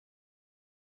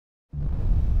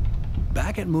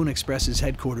Back at Moon Express's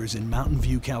headquarters in Mountain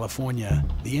View, California,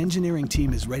 the engineering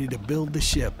team is ready to build the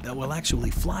ship that will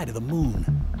actually fly to the moon.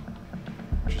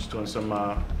 Just doing some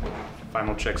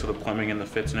final checks of the plumbing and the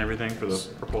fits and everything for the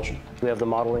propulsion. We have the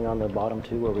modeling on the bottom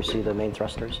too, where we see the main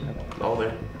thrusters. All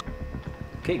there.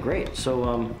 Okay, great.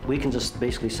 So we can just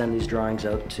basically send these drawings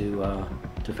out to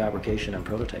fabrication and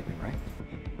prototyping, right?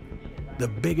 The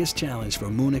biggest challenge for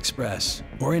Moon Express,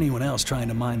 or anyone else trying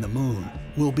to mine the moon,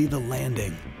 will be the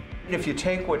landing. If you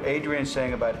take what Adrian's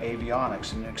saying about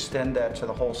avionics and extend that to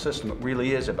the whole system, it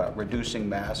really is about reducing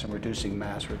mass and reducing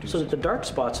mass. So that the dark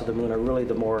spots of the moon are really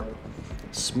the more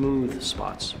smooth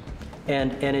spots.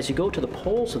 And as you go to the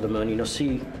poles of the moon, you'll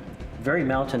see very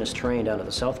mountainous terrain down at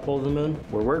the south pole of the moon,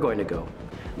 where we're going to go.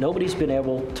 Nobody's been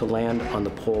able to land on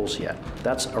the poles yet.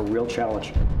 That's a real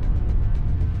challenge.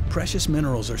 Precious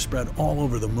minerals are spread all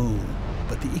over the moon,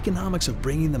 but the economics of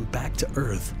bringing them back to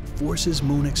Earth forces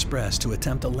Moon Express to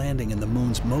attempt a landing in the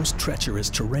moon's most treacherous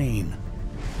terrain.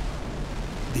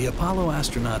 The Apollo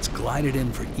astronauts glided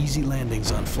in for easy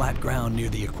landings on flat ground near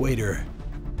the equator.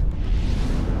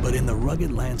 But in the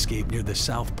rugged landscape near the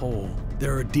South Pole,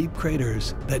 there are deep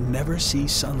craters that never see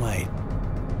sunlight.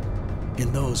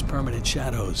 In those permanent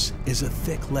shadows is a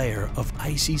thick layer of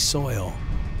icy soil.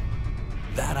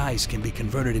 That ice can be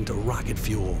converted into rocket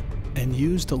fuel and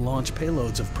used to launch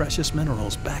payloads of precious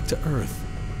minerals back to Earth.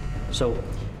 So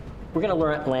we're going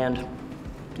to land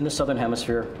in the southern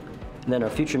hemisphere, and then our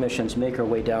future missions make our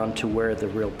way down to where the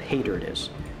real pay dirt is,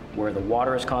 where the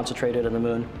water is concentrated on the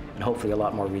moon, and hopefully a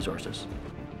lot more resources.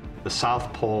 The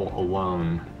South Pole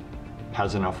alone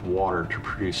has enough water to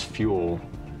produce fuel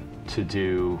to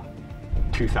do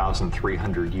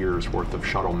 2,300 years worth of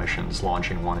shuttle missions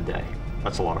launching one a day.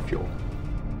 That's a lot of fuel.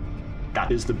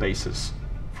 That is the basis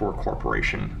for a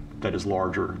corporation that is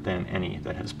larger than any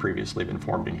that has previously been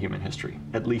formed in human history,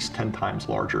 at least 10 times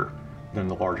larger than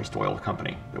the largest oil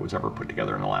company that was ever put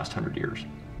together in the last 100 years.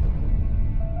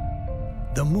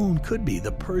 The moon could be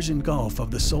the Persian Gulf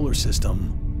of the solar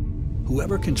system.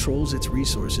 Whoever controls its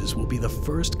resources will be the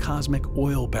first cosmic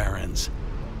oil barons.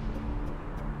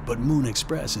 But Moon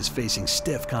Express is facing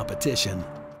stiff competition.